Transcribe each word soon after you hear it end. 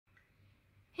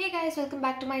Hey guys, welcome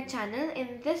back to my channel.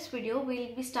 In this video,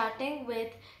 we'll be starting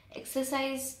with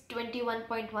exercise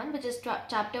 21.1, which is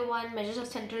chapter 1, measures of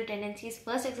central tendencies,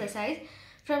 first exercise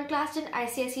from class 10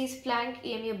 ICSE's Flank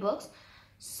EMU books.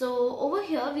 So over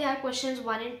here we have questions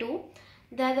 1 and 2.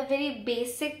 They are the very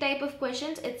basic type of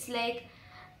questions. It's like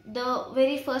the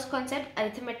very first concept,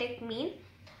 arithmetic mean.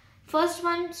 First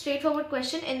one, straightforward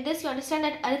question. In this you understand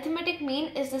that arithmetic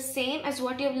mean is the same as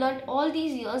what you have learned all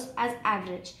these years as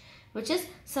average, which is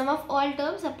sum of all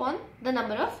terms upon the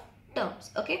number of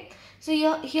terms. Okay, so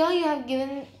here you have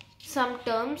given some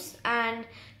terms and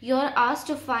you are asked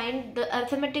to find the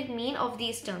arithmetic mean of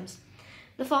these terms.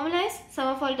 The formula is sum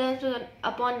of all terms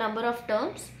upon number of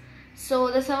terms.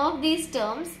 So the sum of these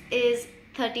terms is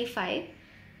 35.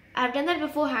 I have done that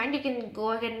beforehand. You can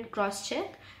go ahead and cross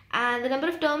check. And the number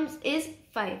of terms is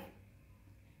 5.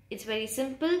 It's very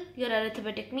simple. Your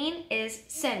arithmetic mean is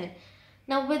 7.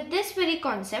 Now with this very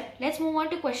concept, let's move on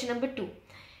to question number 2.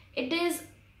 It is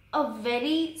a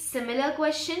very similar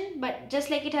question, but just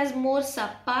like it has more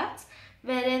subparts,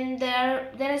 wherein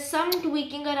there is some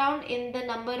tweaking around in the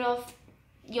number of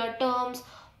your terms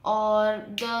or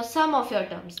the sum of your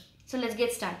terms. So let's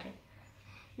get started.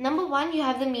 Number 1, you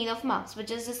have the mean of marks, which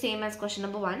is the same as question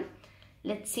number 1.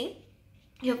 Let's see.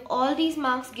 You have all these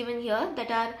marks given here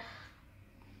that are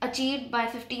achieved by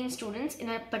 15 students in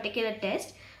a particular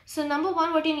test. So number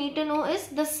 1, what you need to know is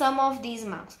the sum of these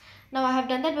marks. Now I have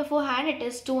done that beforehand. It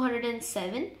is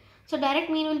 207. So direct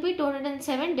mean will be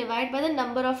 207 divided by the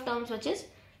number of terms, which is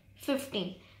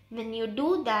 15. When you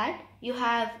do that, you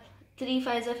have 3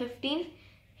 5s are 15,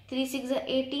 3 6s are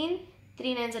 18,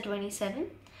 3 9s are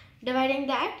 27. Dividing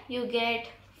that, you get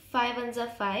 5 1s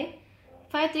are 5,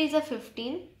 5 3s are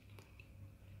 15,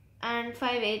 and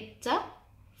 5 8s are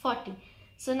 40.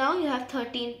 So now you have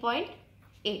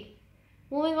 13.8.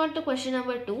 Moving on to question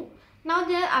number 2. Now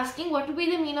they are asking what will be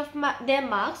the mean of their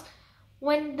marks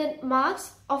when the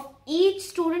marks of each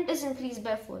student is increased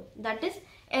by 4. That is,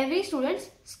 every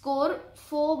student score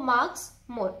 4 marks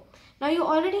more. Now you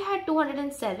already had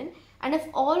 207, and if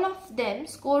all of them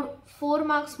scored 4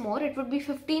 marks more, it would be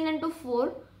 15 into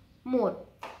 4 more.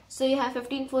 So you have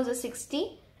 15 4s are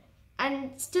 60,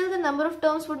 and still the number of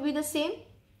terms would be the same,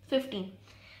 15.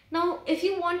 Now, if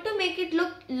you want to make it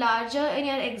look larger in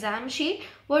your exam sheet,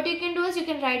 what you can do is you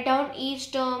can write down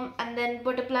each term and then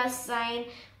put a plus sign,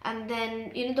 and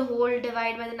then the whole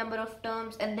divide by the number of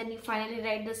terms, and then you finally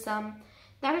write the sum.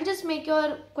 That will just make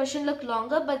your question look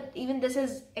longer, but even this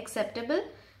is acceptable.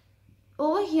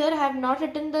 Over here, I have not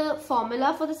written the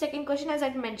formula for the second question as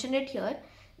I mentioned it here.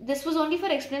 This was only for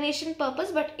explanation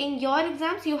purpose, but in your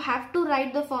exams, you have to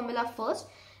write the formula first.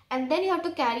 And then you have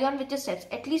to carry on with your steps,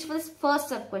 at least for this first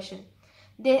sub question.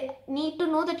 They need to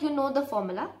know that you know the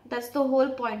formula. That's the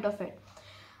whole point of it.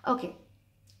 Okay.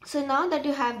 So now that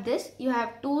you have this, you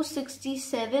have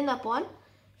 267 upon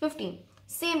 15.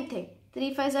 Same thing.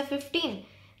 3 5s are 15.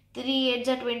 3 8s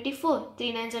are 24.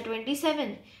 3 9s are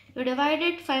 27. You divide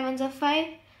it. 5 1s are 5.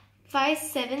 5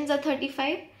 7s are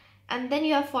 35. And then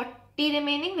you have 40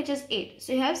 remaining, which is 8.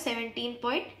 So you have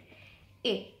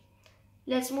 17.8.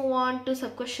 Let's move on to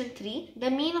sub question 3. The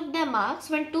mean of their marks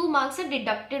when 2 marks are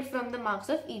deducted from the marks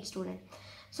of each student.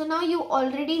 So now you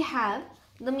already have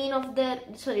the mean of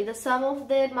the sum of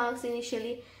their marks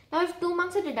initially. Now if 2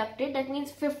 marks are deducted, that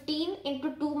means 15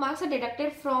 into 2 marks are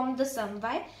deducted from the sum.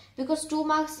 Why? Because 2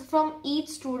 marks from each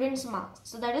student's marks.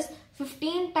 So that is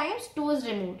 15 times 2 is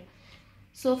removed.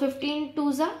 So 15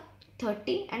 2s are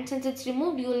 30, and since it's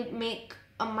removed, you will make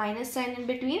a minus sign in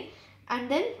between. And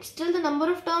then still the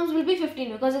number of terms will be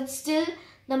 15 because it's still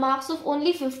the marks of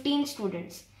only 15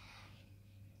 students.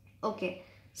 Okay,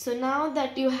 so now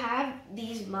that you have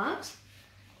these marks,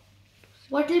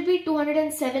 what will be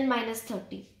 207 minus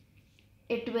 30?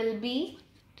 It will be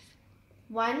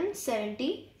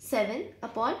 177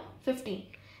 upon 15.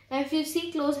 Now if you see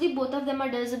closely, both of them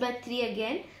are divisible by 3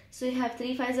 again. So you have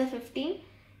 3 5s are 15,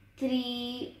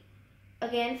 3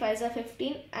 again 5s are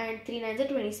 15, and 3 9s are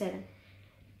 27.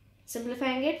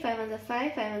 Simplifying it, 5 1s are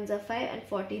 5, 5 1s are 5, and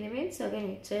 40 remains. So again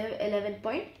 8. So you have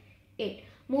 11.8.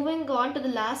 Moving on to the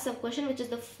last sub question, which is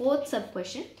the fourth sub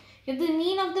question. You have the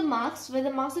mean of the marks where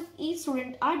the marks of each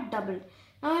student are doubled.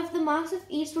 Now if the marks of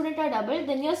each student are doubled,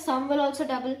 then your sum will also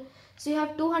double. So you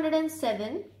have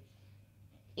 207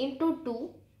 into 2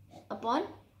 upon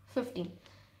 15.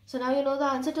 So now you know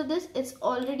the answer to this. It's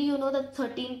already that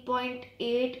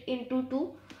 13.8 into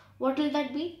 2. What will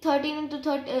that be? 13 into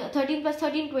 13 plus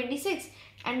 13, 26.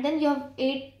 And then you have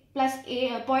 8 plus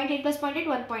 8, 0.8 plus 0.8,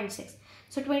 1.6.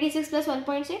 So 26 plus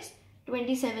 1.6,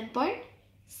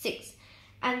 27.6.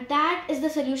 And that is the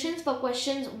solutions for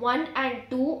questions 1 and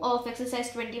 2 of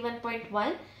exercise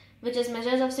 21.1, which is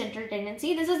measures of central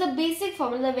tendency. This is the basic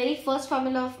formula, the very first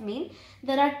formula of mean.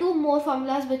 There are 2 more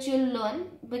formulas which you will learn,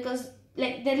 because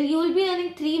you will be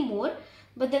learning 3 more,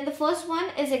 but then the first one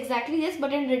is exactly this,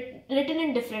 but written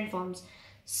in different forms.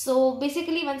 So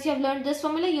basically, once you have learned this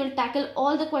formula, you will tackle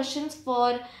all the questions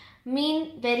for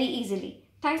mean very easily.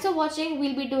 Thanks for watching.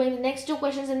 We'll be doing the next 2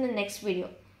 questions in the next video.